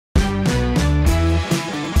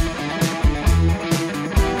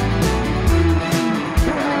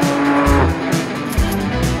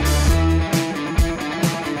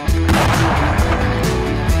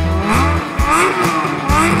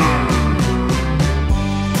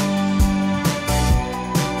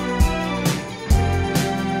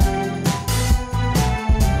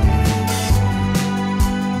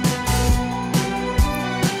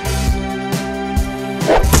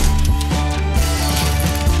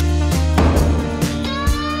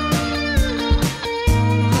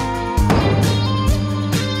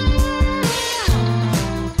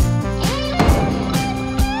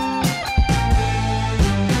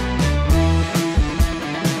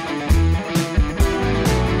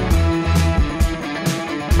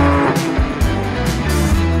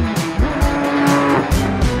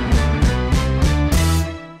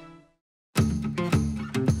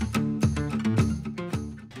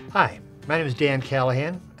name is Dan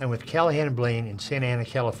Callahan. I'm with Callahan and Blaine in Santa Ana,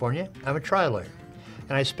 California. I'm a trial lawyer,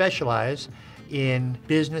 and I specialize in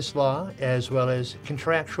business law as well as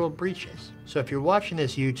contractual breaches. So if you're watching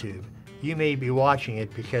this YouTube, you may be watching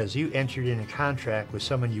it because you entered in a contract with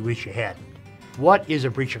someone you wish you hadn't. What is a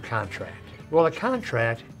breach of contract? Well, a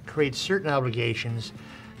contract creates certain obligations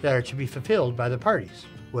that are to be fulfilled by the parties.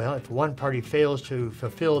 Well, if one party fails to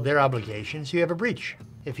fulfill their obligations, you have a breach.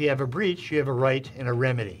 If you have a breach, you have a right and a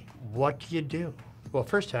remedy. What do you do? Well,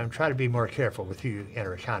 first time, try to be more careful with who you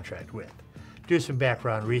enter a contract with. Do some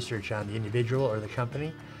background research on the individual or the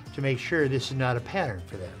company to make sure this is not a pattern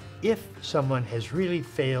for them. If someone has really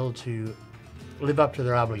failed to live up to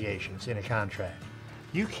their obligations in a contract,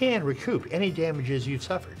 you can recoup any damages you've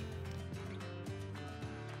suffered.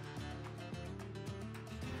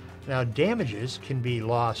 Now, damages can be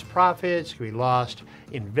lost profits, can be lost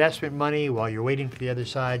investment money while you're waiting for the other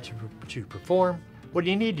side to perform. What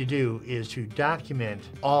you need to do is to document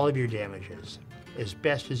all of your damages as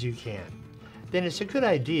best as you can. Then it's a good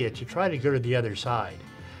idea to try to go to the other side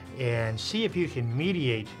and see if you can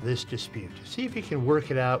mediate this dispute. See if you can work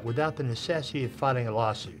it out without the necessity of filing a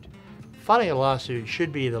lawsuit. Filing a lawsuit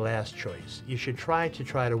should be the last choice. You should try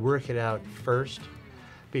to work it out first,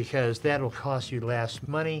 because that will cost you less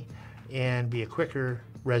money and be a quicker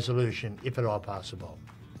resolution if at all possible.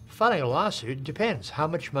 Filing a lawsuit depends. How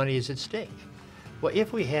much money is at stake? Well,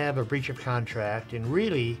 if we have a breach of contract and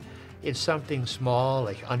really it's something small,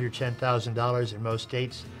 like under $10,000 in most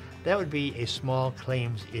states, that would be a small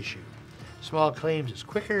claims issue. Small claims is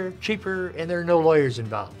quicker, cheaper, and there are no lawyers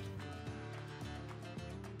involved.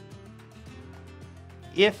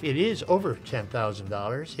 If it is over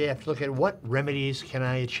 $10,000, you have to look at what remedies can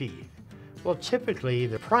I achieve. Well, typically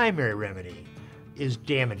the primary remedy is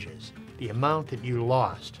damages, the amount that you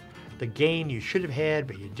lost, the gain you should have had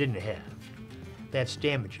but you didn't have. That's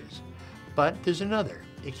damages. But there's another.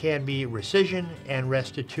 It can be rescission and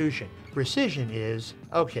restitution. Rescission is,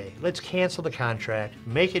 okay, let's cancel the contract,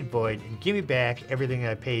 make it void, and give me back everything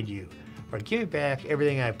I paid you, or give me back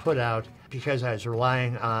everything I put out because I was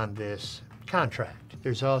relying on this contract.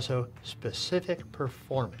 There's also specific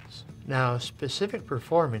performance. Now, specific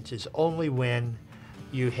performance is only when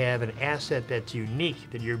you have an asset that's unique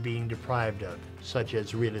that you're being deprived of, such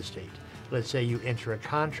as real estate. Let's say you enter a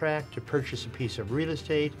contract to purchase a piece of real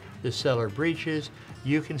estate, the seller breaches,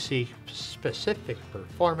 you can seek specific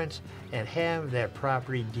performance and have that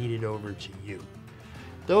property deeded over to you.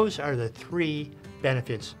 Those are the three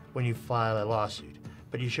benefits when you file a lawsuit.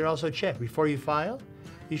 But you should also check before you file.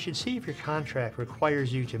 You should see if your contract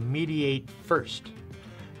requires you to mediate first.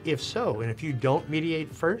 If so, and if you don't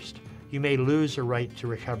mediate first, you may lose the right to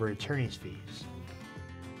recover attorney's fees.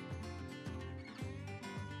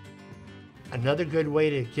 Another good way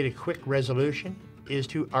to get a quick resolution is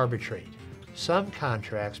to arbitrate. Some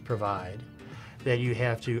contracts provide that you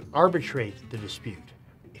have to arbitrate the dispute.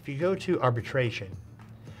 If you go to arbitration,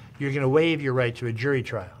 you're going to waive your right to a jury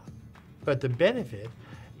trial. But the benefit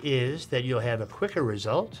is that you'll have a quicker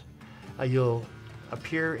result. You'll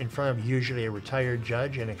appear in front of usually a retired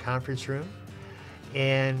judge in a conference room,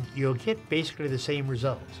 and you'll get basically the same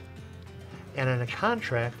result. And in a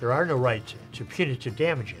contract, there are no rights to punitive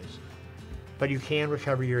damages, but you can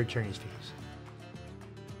recover your attorney's fees.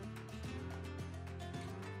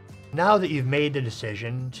 Now that you've made the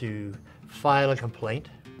decision to file a complaint,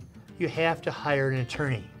 you have to hire an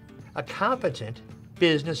attorney, a competent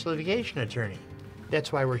business litigation attorney.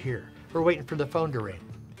 That's why we're here. We're waiting for the phone to ring.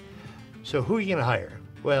 So who are you going to hire?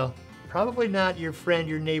 Well, probably not your friend,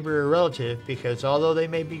 your neighbor, or relative, because although they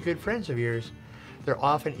may be good friends of yours, they're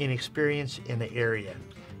often inexperienced in the area.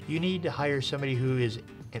 You need to hire somebody who is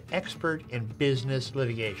an expert in business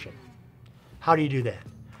litigation. How do you do that?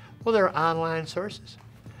 Well, there are online sources.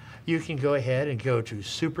 You can go ahead and go to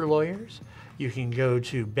Super Lawyers. You can go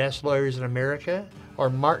to Best Lawyers in America, or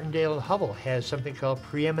Martindale and Hubble has something called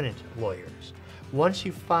Preeminent Lawyers. Once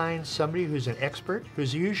you find somebody who's an expert,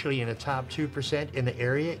 who's usually in the top 2% in the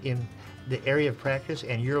area of practice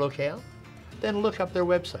and your locale, then look up their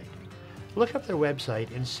website. Look up their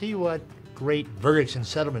website and see what great verdicts and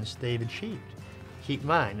settlements they've achieved. Keep in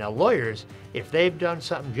mind, now lawyers, if they've done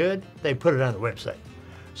something good, they put it on the website.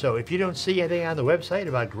 So if you don't see anything on the website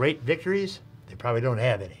about great victories, they probably don't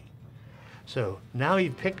have any. So now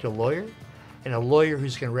you've picked a lawyer, and a lawyer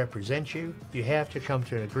who's going to represent you, you have to come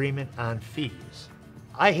to an agreement on fees.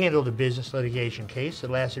 I handled a business litigation case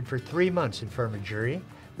that lasted for 3 months in front of a jury.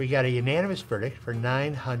 We got a unanimous verdict for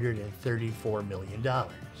 $934 million.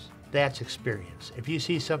 That's experience. If you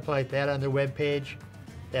see something like that on their webpage,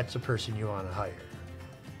 that's the person you want to hire.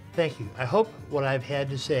 Thank you. I hope what I've had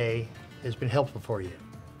to say has been helpful for you.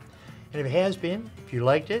 And if it has been, if you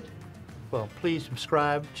liked it, well, please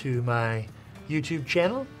subscribe to my YouTube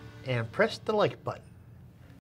channel and press the like button.